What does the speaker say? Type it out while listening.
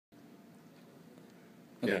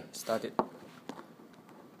Okay, Yeah. start it.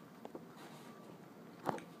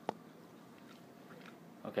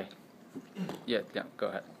 Okay. Yeah, go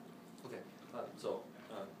ahead. Okay.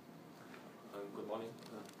 Good morning,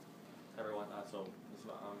 everyone. I'm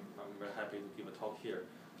very happy to give a talk here.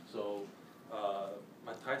 So,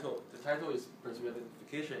 the title is Perseverance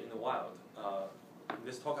Identification in the Wild. In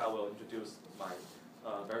this talk, I will introduce my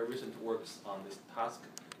very recent works on this task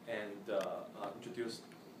and introduce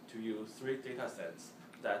to you 3 data sets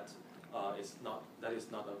that is not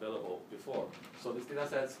available before. So these data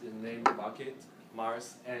sets is named Bucket,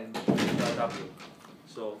 Mars, and W.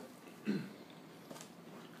 So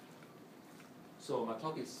my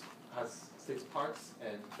talk has 6 parts,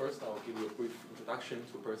 and first I will give you a brief introduction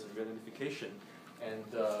to person identification, and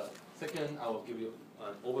second I will give you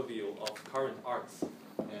an overview of current arts,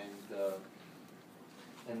 and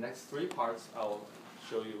next 3 parts I will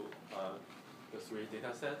show you the 3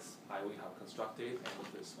 data sets we have constructed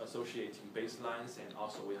and this associating baselines, and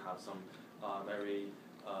also we have some very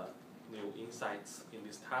new insights in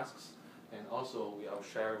these tasks, and also we will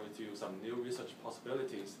share with you some new research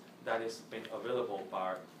possibilities that is made available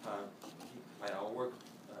by our work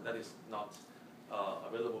that is not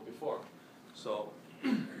available before. So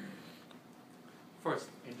first,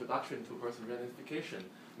 introduction to person identification.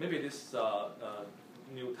 Maybe this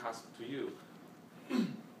new task to you.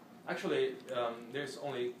 Actually, there's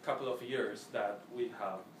only a couple of years that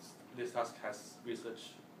this task has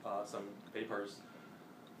researched some papers.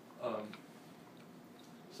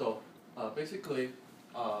 Basically,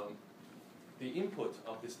 the input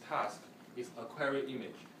of this task is a query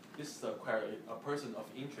image. This is a query, a person of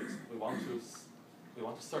interest. We want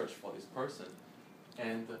to search for this person,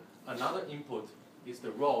 and another input is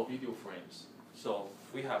the raw video frames. So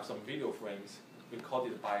we have some video frames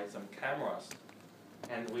recorded by some cameras,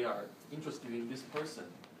 and we are interested in this person.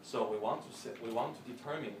 So we want to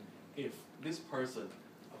determine if this person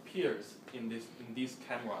appears in these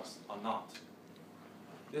cameras or not.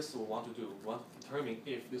 This is what we want to do. We want to determine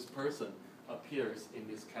if this person appears in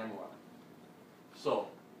this camera. So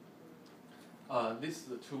these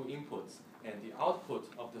are the 2 inputs, and the output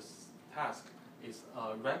of this task is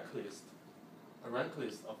a rank list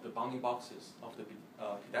of the bounding boxes, of the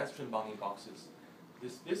pedestrian bounding boxes.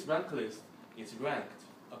 This rank list is ranked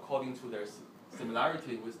according to their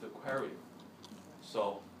similarity with the query.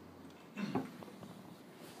 So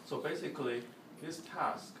basically, this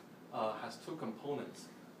task has 2 components.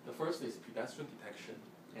 The first is pedestrian detection,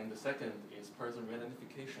 and the second is person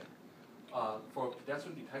identification. For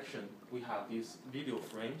pedestrian detection, we have these video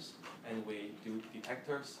frames, and we do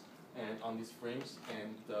detectors and on these frames,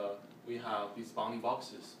 and we have these bounding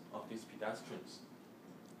boxes of these pedestrians.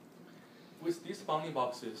 With these bounding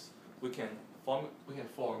boxes, we can form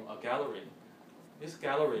a gallery. This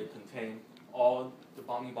gallery contains all the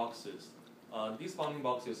bounding boxes. These bounding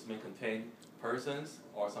boxes may contain persons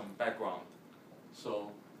or some background.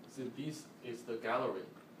 So this is the gallery.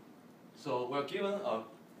 So we're given a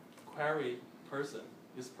query person,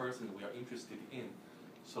 this person we are interested in.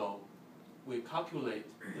 So we calculate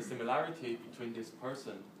the similarity between this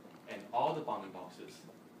person and all the bounding boxes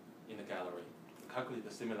in the gallery. We calculate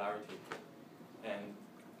the similarity. And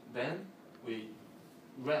then we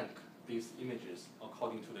rank these images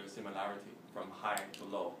according to their similarity from high to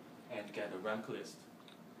low and get a rank list.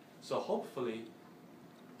 So hopefully,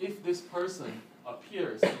 if this person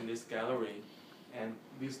appears in this gallery, and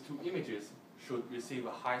these 2 images should receive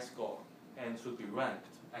a high score and should be ranked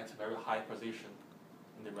at a very high position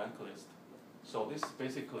in the rank list. So this is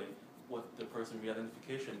basically what the person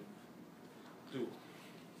re-identification do.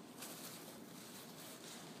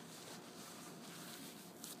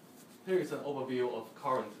 Here is an overview of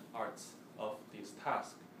current arts of this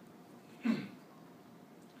task.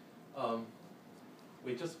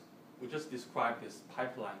 We just described this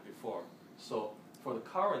pipeline before. So for the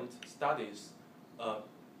current studies,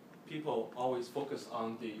 people always focus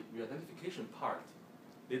on the re-identification part.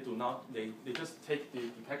 They just take the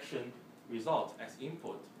detection result as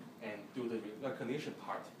input and do the recognition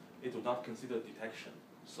part. They do not consider detection.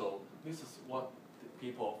 So this is what the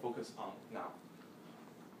people focus on now.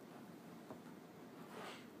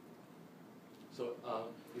 So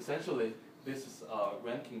essentially, this is a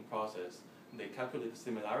ranking process. They calculate the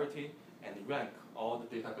similarity and rank all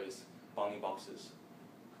the database bounding boxes.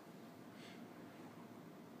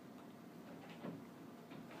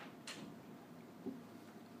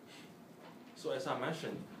 So as I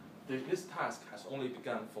mentioned, this task has only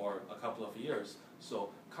begun for a couple of years. So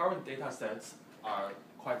current data sets are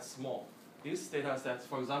quite small. These data sets,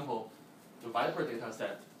 for example, the Viper data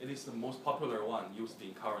set, it is the most popular one used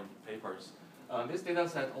in current papers. This data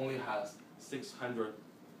set only has 600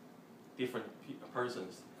 different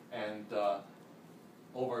persons and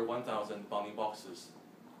over 1,000 bounding boxes.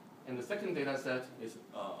 And the second data set is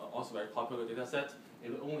also a very popular data set.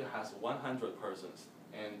 It only has 100 persons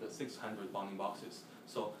and 600 bounding boxes.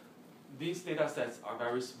 So these data sets are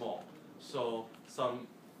very small. So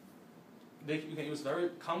you can use very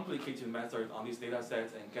complicated methods on these data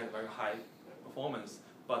sets and get very high performance.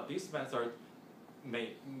 But this method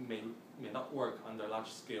may not work under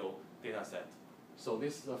large-scale data set. So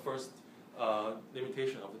this is the first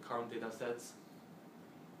limitation of the current data sets.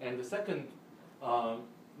 And the second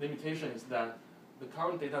limitation is that the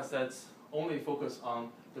current data sets only focus on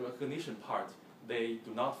the recognition part. They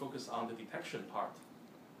do not focus on the detection part.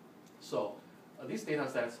 So these data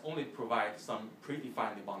sets only provide some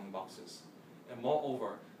predefined bounding boxes. And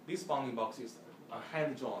moreover, these bounding boxes are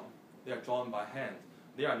hand-drawn. They are drawn by hand.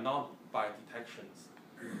 They are not by detections.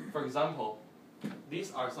 For example,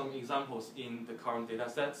 these are some examples in the current data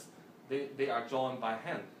sets. They are drawn by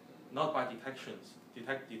hand, not by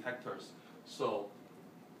detectors. So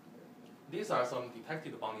these are some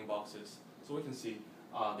detected bounding boxes. So we can see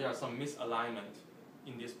there are some misalignment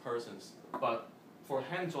in these persons. But for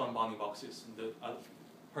hand-drawn bounding boxes, the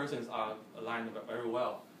persons are aligned very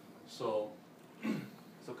well. So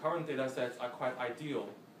current data sets are quite ideal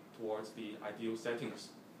towards the ideal settings.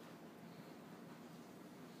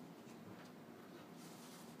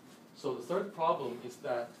 So the third problem is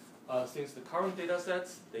that since the current data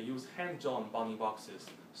sets, they use hand-drawn bounding boxes,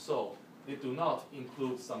 so they do not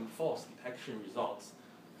include some false detection results.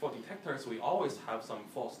 For detectors, we always have some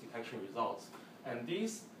false detection results, and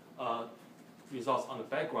these results on the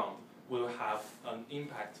background will have an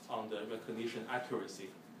impact on the recognition accuracy.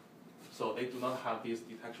 So they do not have these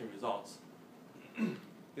detection results.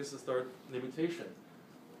 This is the third limitation.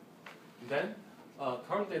 Then,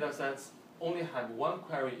 current data sets only have one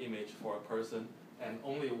query image for a person and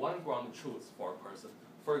only one ground truth for a person.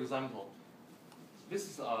 For example, this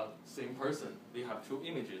is a same person. They have two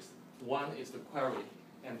images. One is the query,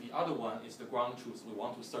 and the other one is the ground truth we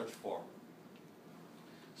want to search for.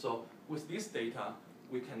 So with this data,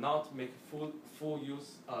 we cannot make full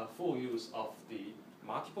use of the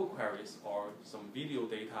multiple queries or some video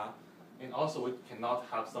data, and also we cannot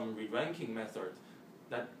have some re-ranking method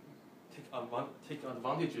that take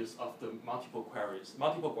advantages of the multiple queries,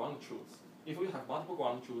 multiple ground truths. If we have multiple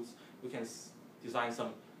ground truths, we can design some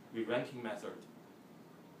re-ranking method.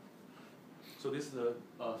 So this is the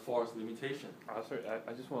fourth limitation. Sorry,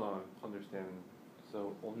 I just want to understand.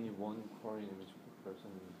 So only one query image per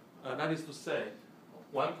person? That is to say,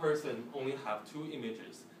 one person only have two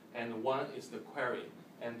images, and one is the query,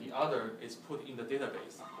 and the other is put in the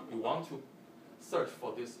database. You want to search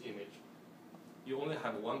for this image. You only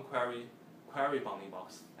have one query bounding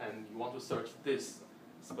box, and you want to search this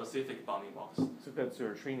specific bounding box. So that's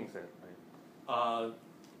your training set, right?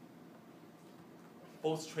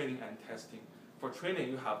 Both training and testing. For training,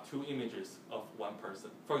 you have two images of one person.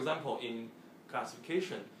 For example, in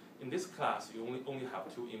classification, in this class, you only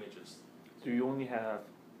have two images. So you only have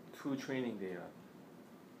two training data?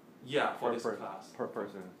 Yeah, for this class. Per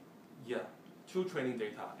person? Yeah, two training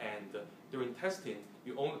data, and during testing,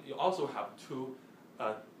 you also have two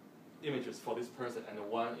images for this person, and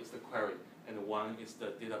one is the query, and one is the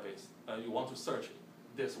database. You want to search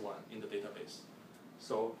this one in the database.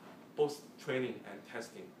 So both training and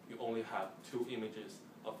testing, you only have two images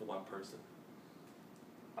of one person.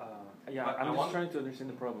 Yeah, I'm just trying to understand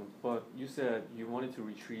the problem. But you said you wanted to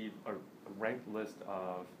retrieve a ranked list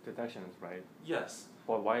of detections, right? Yes.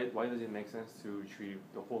 But why does it make sense to retrieve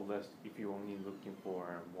the whole list if you're only looking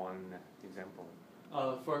for one example?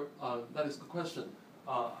 That is a good question.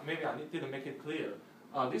 Maybe I didn't make it clear.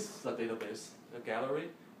 This is a database, a gallery.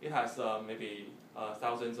 It has maybe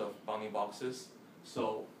thousands of bounding boxes.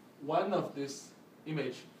 So one of this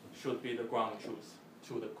image should be the ground truth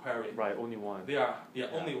to the query. Right, only one.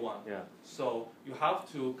 Only one. Yeah. So you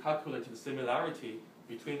have to calculate the similarity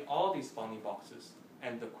between all these bounding boxes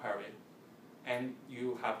and the query. And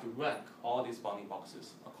you have to rank all these bounding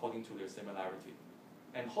boxes according to their similarity.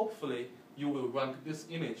 And hopefully you will rank this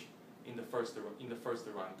image in the first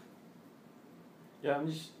rank. Yeah, I'm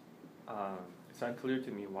just it's unclear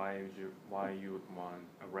to me why you would want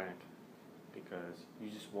a rank, because you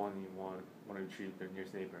just want to retrieve the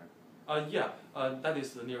nearest neighbor. That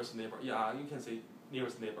is the nearest neighbor. Yeah, you can say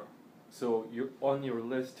nearest neighbor. So you're on your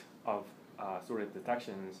list of sort of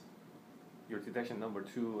detections, your detection number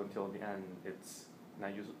 2 until the end, it's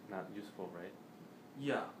not useful, right?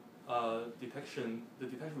 Yeah. The detection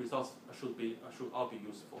results should all be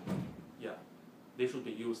useful. Yeah, they should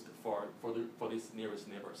be used for this nearest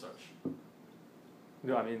neighbor search.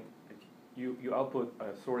 No, I mean, you output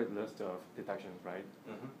a sorted list of detections, right?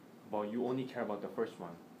 Mhm. But you only care about the first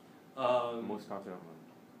one, most confident one.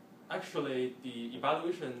 Actually, the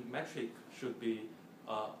evaluation metric should be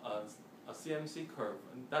a CMC curve.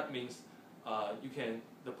 And that means you can,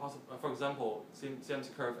 for example,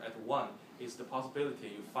 CMC curve at 1 is the possibility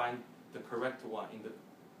you find the correct one in the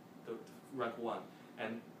rank 1.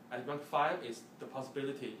 And at rank 5 is the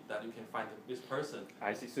possibility that you can find this person.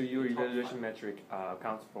 I see. So your evaluation metric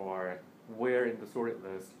accounts for where in the sorted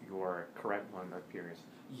list your correct one appears.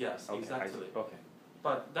 Yes, Okay, exactly. Okay.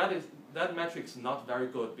 But that metric is not very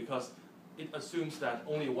good because it assumes that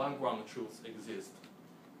only one ground truth exists.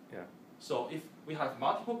 Yeah. So if we have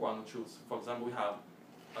multiple ground truths, for example, we have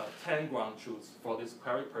 10 ground truths for this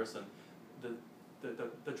query person,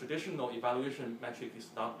 the traditional evaluation metric is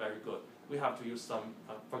not very good. We have to use some,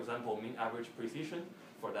 for example, mean average precision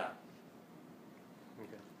for that.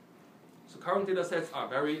 Okay. So current data sets are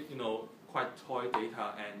very, quite toy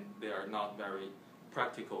data, and they are not very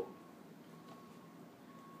practical.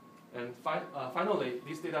 And finally,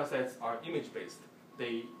 these data sets are image-based.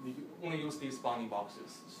 They only use these bounding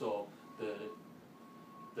boxes. So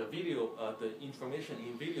the video, the information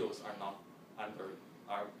in videos are not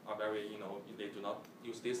are very, they do not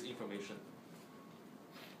use this information.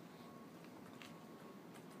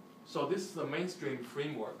 So this is the mainstream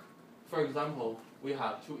framework. For example, we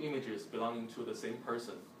have 2 images belonging to the same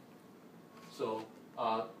person. So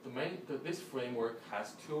this framework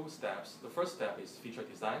has 2 steps. The first step is feature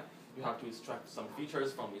design. You have to extract some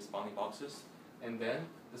features from these bounding boxes. And then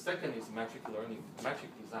the second is metric learning,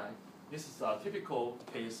 metric design. This is a typical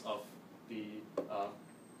case of the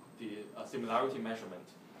similarity measurement.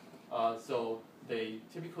 So they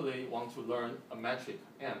typically want to learn a metric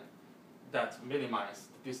M that minimize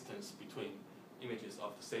the distance between images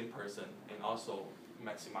of the same person and also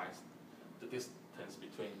maximize the distance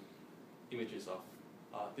between images of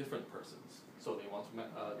different persons. So they want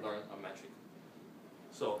to learn a metric.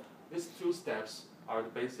 So these 2 steps are the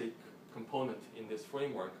basic component in this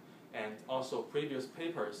framework, and also previous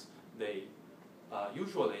papers, they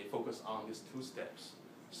usually focus on these 2 steps.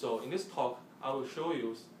 So in this talk, I will show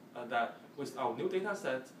you that with our new data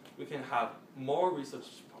set, we can have more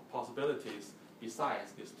research possibilities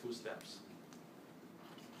besides these 2 steps.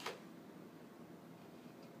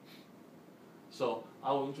 So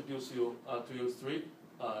I will introduce you to you 3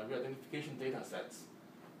 re-identification data sets.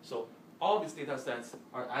 So all these data sets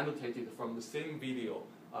are annotated from the same video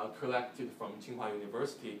collected from Tsinghua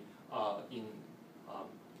University in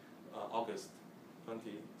August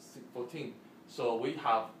 2014. So we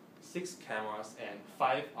have 6 cameras, and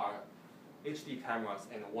 5 are HD cameras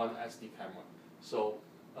and 1 SD camera. So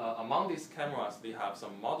among these cameras, they have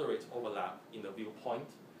some moderate overlap in the viewpoint,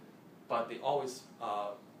 but they always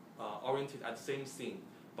oriented at the same scene,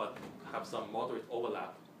 but have some moderate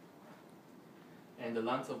overlap. And the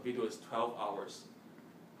length of video is 12 hours.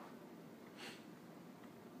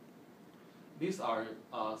 These are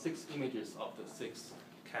 6 images of the 6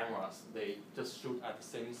 cameras. They just shoot at the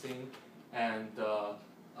same scene, and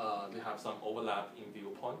they have some overlap in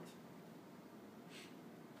viewpoint.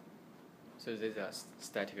 So this is a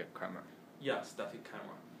static camera. Yeah, static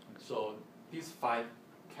camera. Okay. So these 5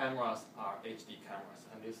 cameras are HD cameras,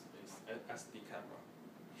 and this is an SD camera.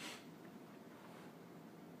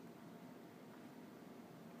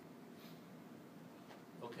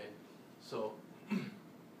 Okay, so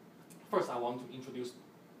first I want to introduce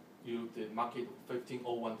you the market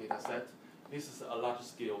 1501 dataset. This is a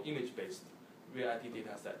large-scale image-based reality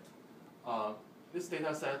dataset. This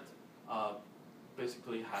dataset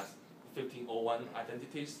basically has 1501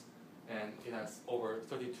 identities, and it has over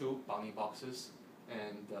 32 bounding boxes,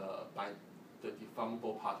 and by the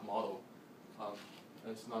deformable part model.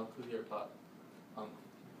 It's not clear, but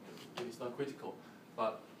it is not critical.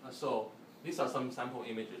 But so these are some sample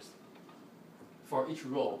images. For each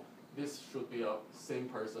row, this should be a same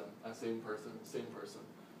person, a same person, same person.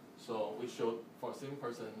 So we showed for same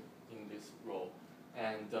person in this row,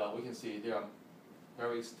 and we can see there are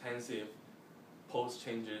very extensive pose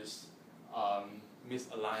changes,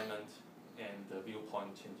 misalignment, and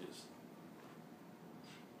viewpoint changes.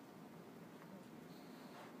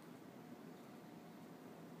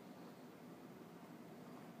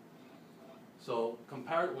 So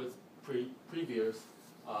compared with previous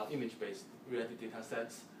image-based reality data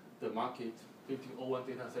sets, the market 1501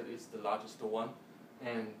 dataset is the largest one,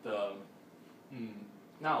 and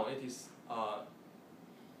now it is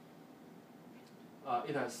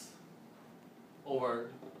it has over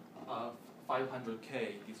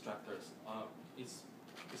 500K distractors. Its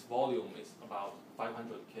volume is about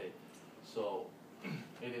 500K, so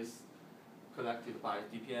it is collected by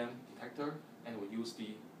DPM detector, and we use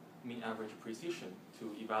the mean average precision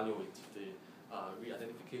to evaluate the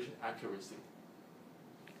re-identification accuracy.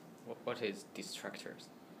 What is distractors?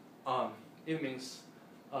 It means,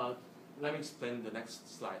 let me explain the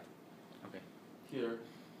next slide. Okay.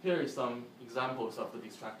 Here is some examples of the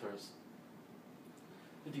distractors.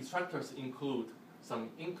 The distractors include some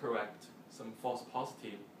incorrect, some false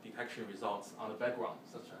positive detection results on the background,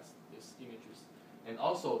 such as these images. And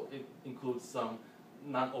also it includes some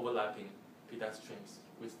non-overlapping pedestrians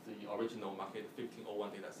with the original market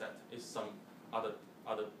 1501 dataset. It's some other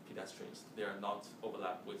pedestrians. They are not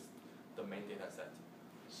overlapped with the main dataset.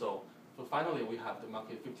 So finally we have the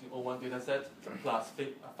market 1501 dataset plus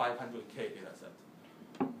 500K dataset.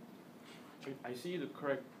 I see the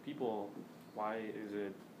correct people. Why is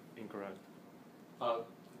it incorrect?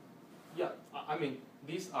 Yeah, I mean,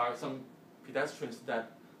 these are some pedestrians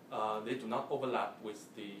that they do not overlap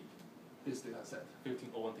with this dataset,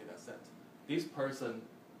 1501 dataset. This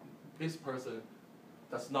person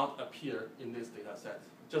does not appear in this dataset,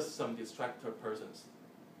 just some distractor persons.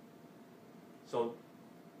 So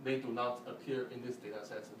they do not appear in this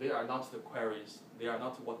dataset. They are not the queries. They are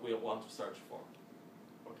not what we want to search for.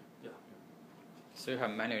 Okay. Yeah. So you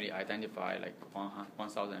have manually identified like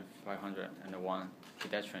 1,501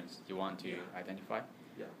 pedestrians you want to identify?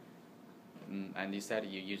 Yeah. And you said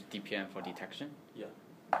you use DPM for detection? Yeah.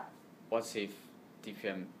 What if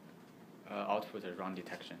DPM output a wrong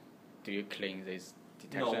detection? Do you clean this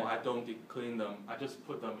detection? No, I don't clean them. I just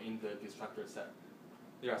put them in the distractor set.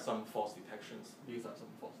 There are some false detections. These are some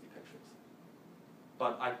false detections.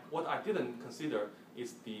 But what I didn't consider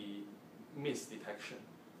is the misdetection.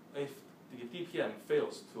 If the DPM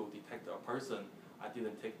fails to detect a person, I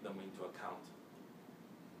didn't take them into account.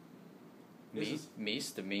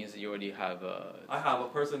 Missed means you already have a... I have a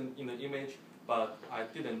person in the image, but I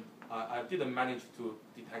didn't manage to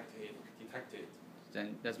detect it.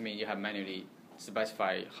 Then that means you have manually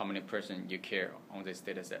specified how many person you care on this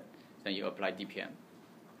data set. Then you apply DPM.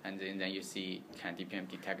 And then you see, can DPM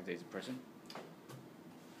detect this person?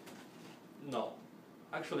 No.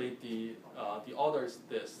 Actually, the order is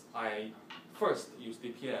this. I first use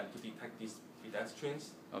DPM to detect these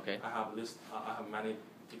pedestrians. Okay. I have many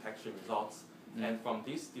detection results. And from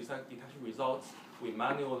these detection results, we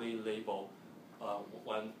manually label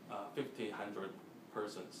 100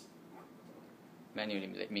 persons.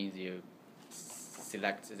 Manually means you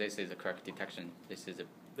select this is the correct detection. This is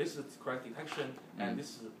correct detection, and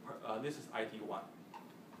this is ID 1.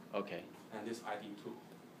 Okay. And this ID 2.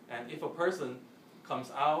 And if a person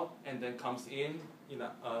comes out and then comes in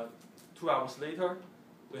 2 hours later,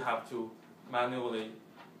 we have to manually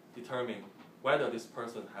determine whether this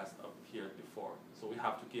person has appeared before. So we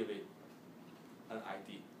have to give it an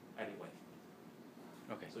ID anyway.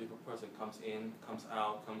 Okay. So if a person comes in, comes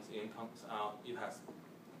out, it has the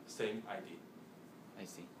same ID. I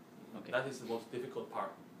see. Okay. That is the most difficult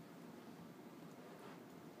part.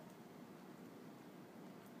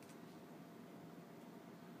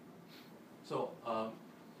 So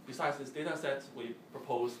besides this data set, we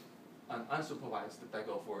propose an unsupervised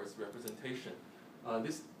Daggle for its representation.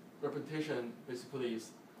 This representation basically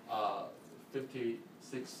is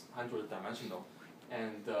 5600 dimensional,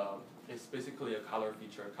 and it's basically a color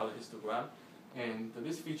feature, color histogram. And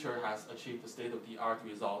this feature has achieved the state-of-the-art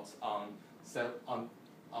results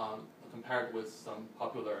compared with some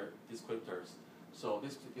popular descriptors. So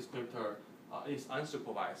this descriptor is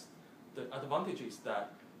unsupervised. The advantage is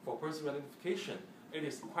that for person identification, it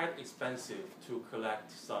is quite expensive to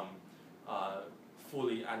collect some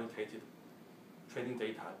fully annotated training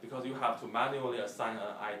data because you have to manually assign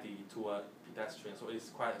an ID to a pedestrian, so it's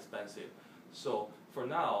quite expensive. So for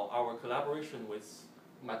now, our collaboration with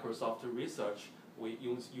Microsoft Research, we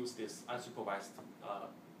use this unsupervised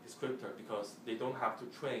descriptor because they don't have to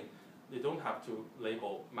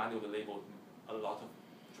manually label a lot of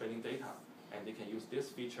training data, and they can use this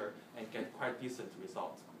feature and get quite decent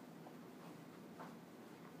results.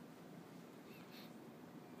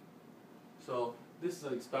 So this is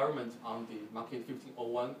an experiment on the market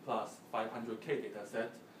 1501 plus 500K dataset.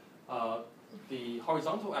 The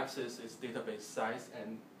horizontal axis is database size,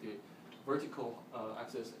 and the vertical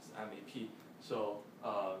axis is MAP. So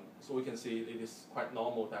we can see it is quite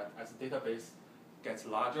normal that as the database gets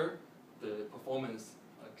larger, the performance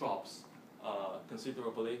drops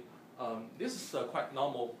considerably. This is a quite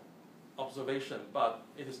normal observation, but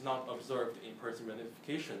it is not observed in person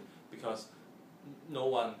identification because no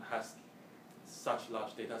one has such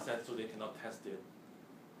large data set, so they cannot test it